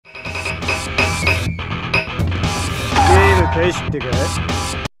返しってか。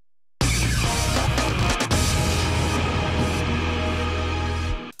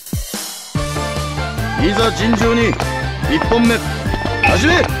いざ尋常に1本目始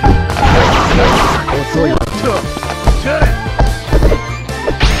め。遅い。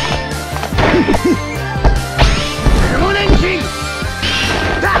雲年金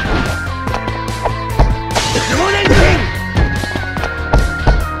だ。雲年金。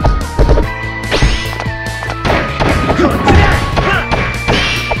こっちだ。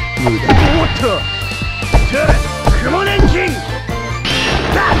無駄。おっと。雲年金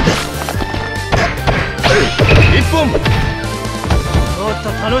だ。1本。もっと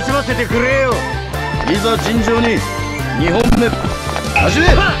楽しませてくれよ。いざ尋常に2本目始め。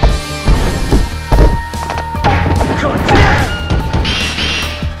こっちだ。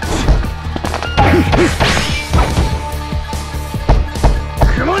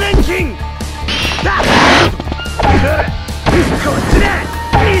雲年金だ。こっちだ。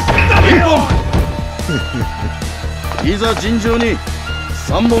1本。いざ尋常に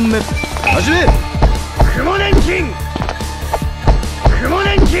3本目始め。雲年金。雲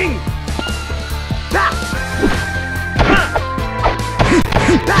年金だ。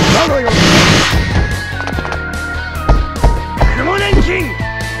だろよ。雲年金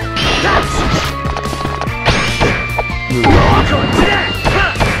だ。こっちだ。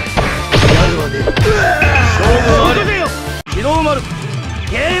やるわね。勝負あり。日の丸。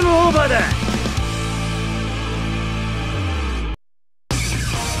ゲームオーバーだ。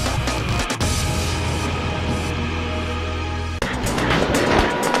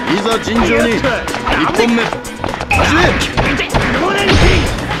いざ尋常に1本目始め。雲年金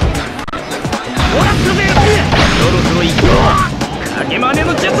もらったぜ。そろそろ行くよ。影真似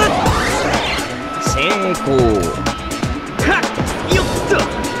の術成功。はっよっと。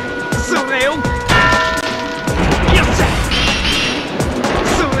それをよっしゃ。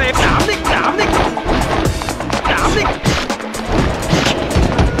それダメダメダメ。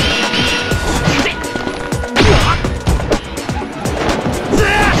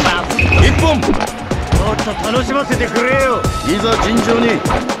1本。もっと楽しませてくれよ。いざ尋常に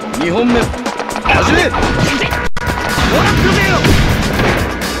2本目始め。もらったぜよ。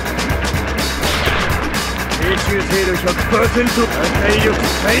命中精度 100%。 破壊力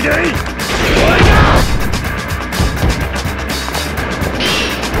最大。おいな。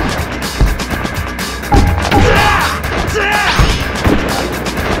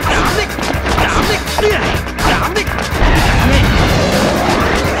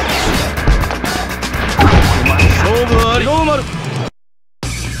勝負あり。ノーマル。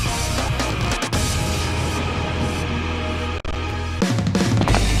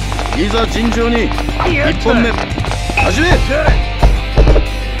いざ尋常に1本目始め。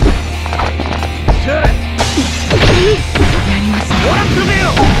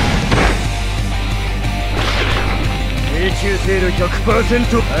命中精度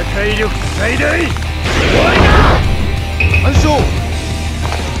 100%。 破壊力最大。おいな。完勝。も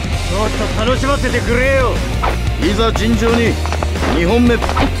っと楽しませてくれよ。いざ尋常に2本目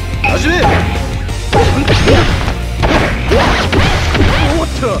始め。おっと。こっちで。お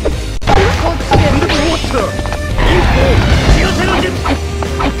っと。一歩寄せろ。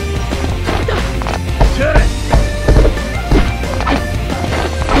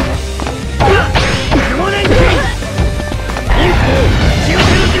雲年金一歩寄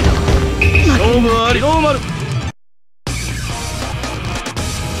せろ。勝負あり。ノーマル。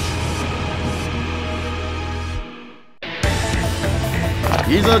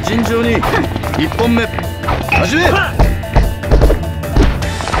いざ尋常に1本目始め。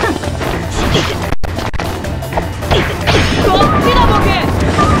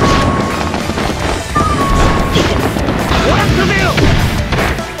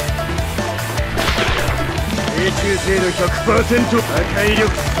命中精度 100%。 破壊力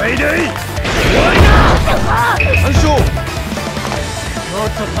最大。おいな。完勝。もっ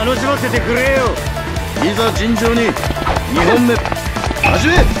と楽しませてくれよ。いざ尋常に2本目始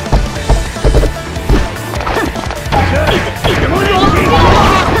め。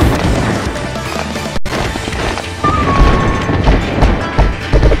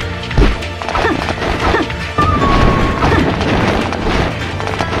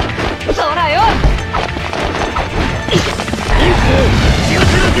そらよ。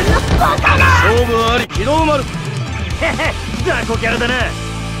勝負あり。日の丸。へへ、雑魚キャラだな。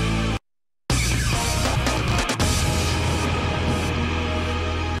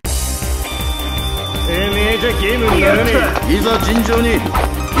てめえじゃゲームにならねえ。いざ尋常に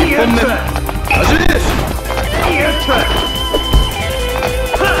1本目始め。やった。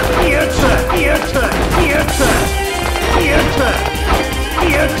やった。やった。やった。やった。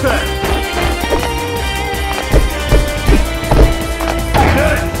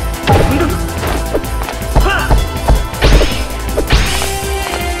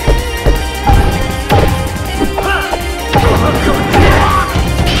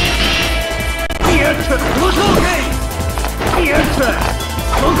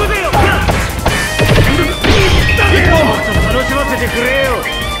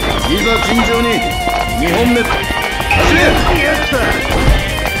いざ尋常に2本目始め。やった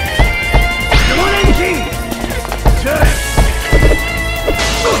雲年金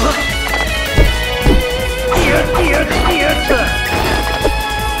やった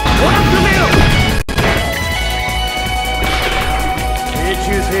終わってめよ。命中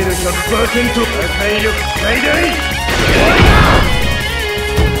精度 100% 破壊力最大。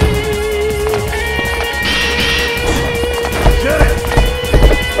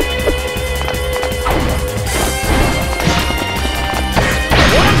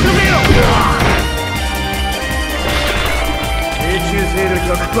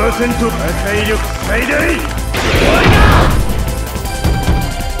100% 破壊力最大。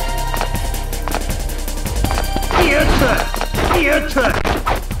やったやったや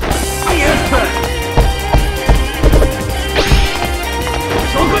った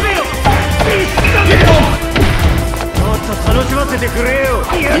そこでよ。もっと楽しませてくれよ。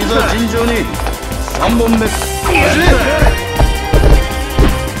いざ尋常に3本目始め。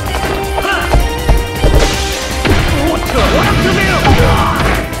おっと終わってめよ。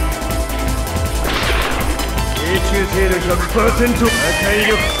命中精度 100% 破壊力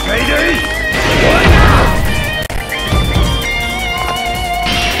最大。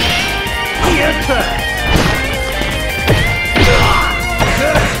やった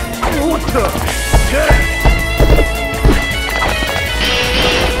おっと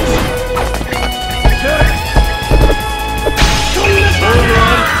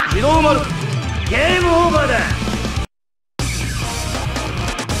機動丸ゲームオーバーだ。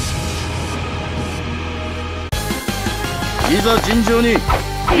いざ尋常に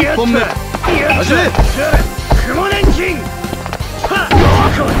1本目始め。雲年金操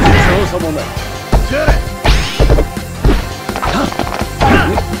作もない。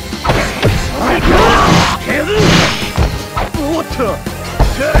おっと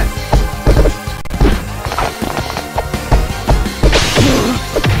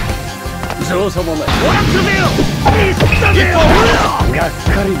操作もない。がっ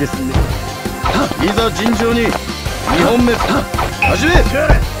かりですね。いざ尋常に2本目始め。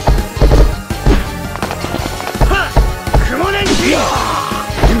雲年金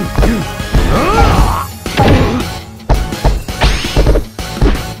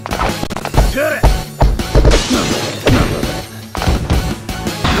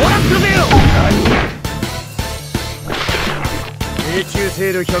命中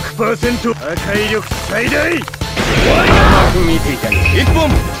精度 100% 破壊力最大。甘く見ていたね。1本。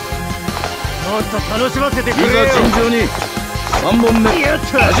もっと楽しませてくれよ。いざ尋常に3本目やった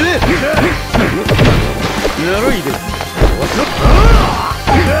始め。ぬるいです。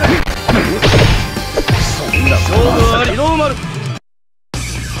そんな勝負あり。機動丸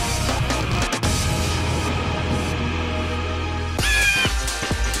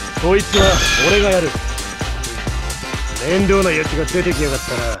こいつは俺がやる。面倒なやつが出てきやがっ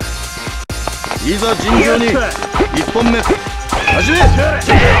たな。いざ尋常に1本目始め。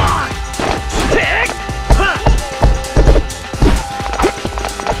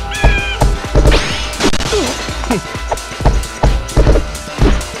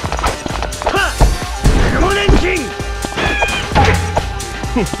雲年金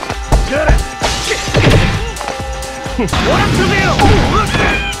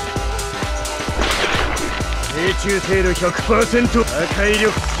命中精度 100% 破壊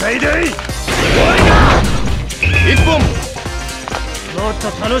力最大。1本。もっと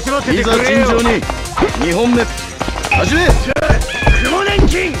楽しませていざくれよ。尋常に2本目始め。雲年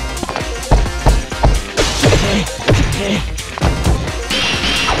金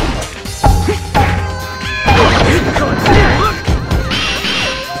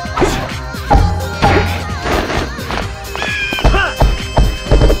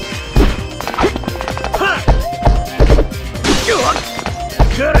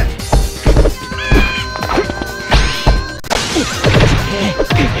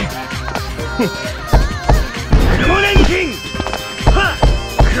雲年金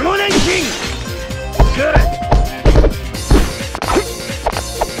雲年金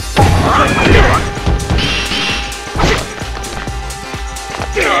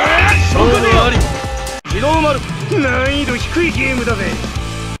勝負あり。機動丸難易度低いゲームだぜ。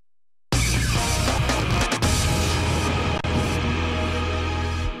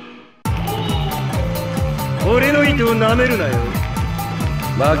俺の糸を舐めるなよ。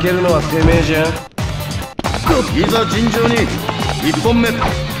負けるのはてめえじゃん。いざ尋常に1本目始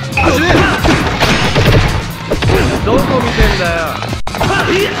め。どこ見てんだよ。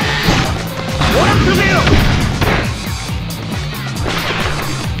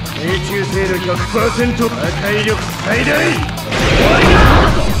命中精度 100% 破壊力最大。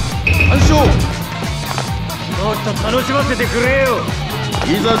と楽しませてくれよ。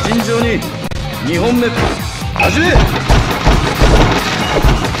いざ尋常に2本目始め。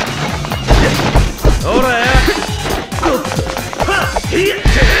ほらや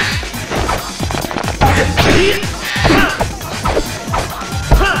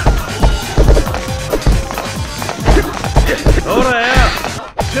ほらや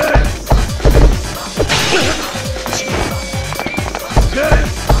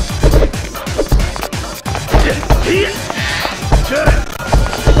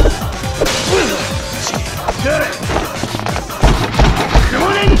雲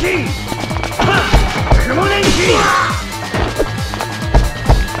年金雲年金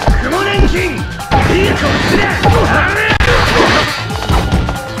雲年金いいこっちだ。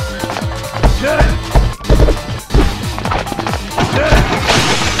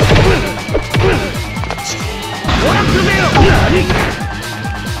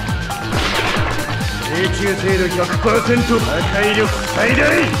命中精度 100% 破壊力最大。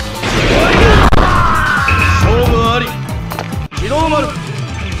勝負あり。機動丸。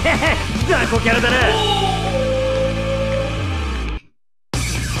雑魚キャラだな。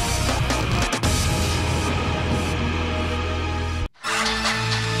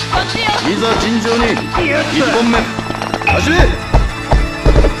いざ尋常に1本目始め。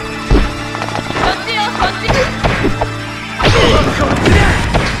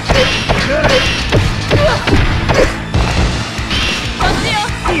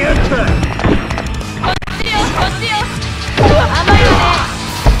やっ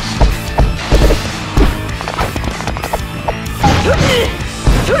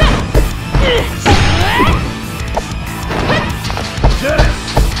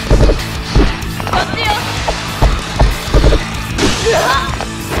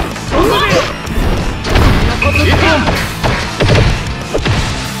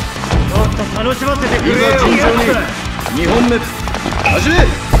た楽しませてくれよ。いざ尋常に2本目始め。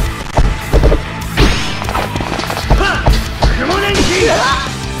雲年金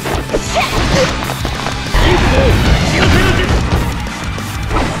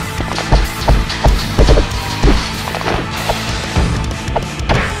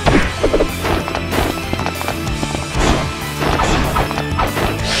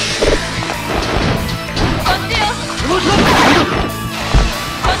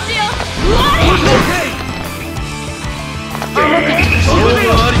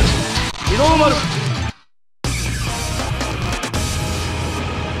機動丸。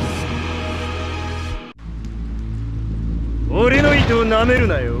俺の糸をなめる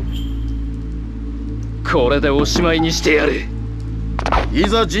なよ。これでおしまいにしてやる。い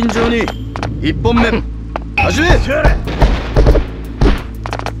ざ尋常に1本目始め。しゃれ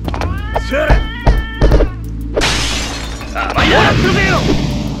しゃれ甘いな。やっとべよ。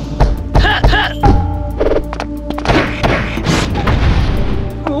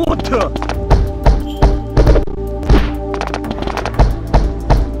おっと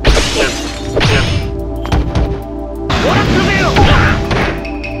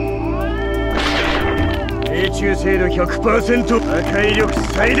命中精度 100% 破壊力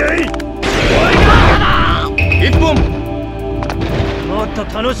最大。1本。もっと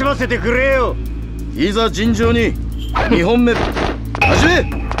楽しませてくれよ。いざ尋常に2本目始め。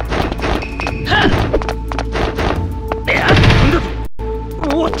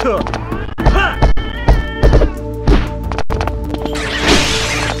おっと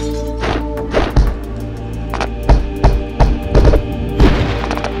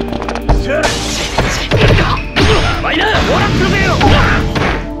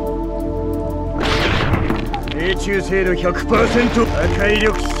命中精度 100% 破壊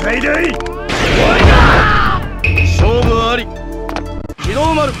力最大。勝負あり。機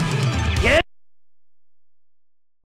動丸。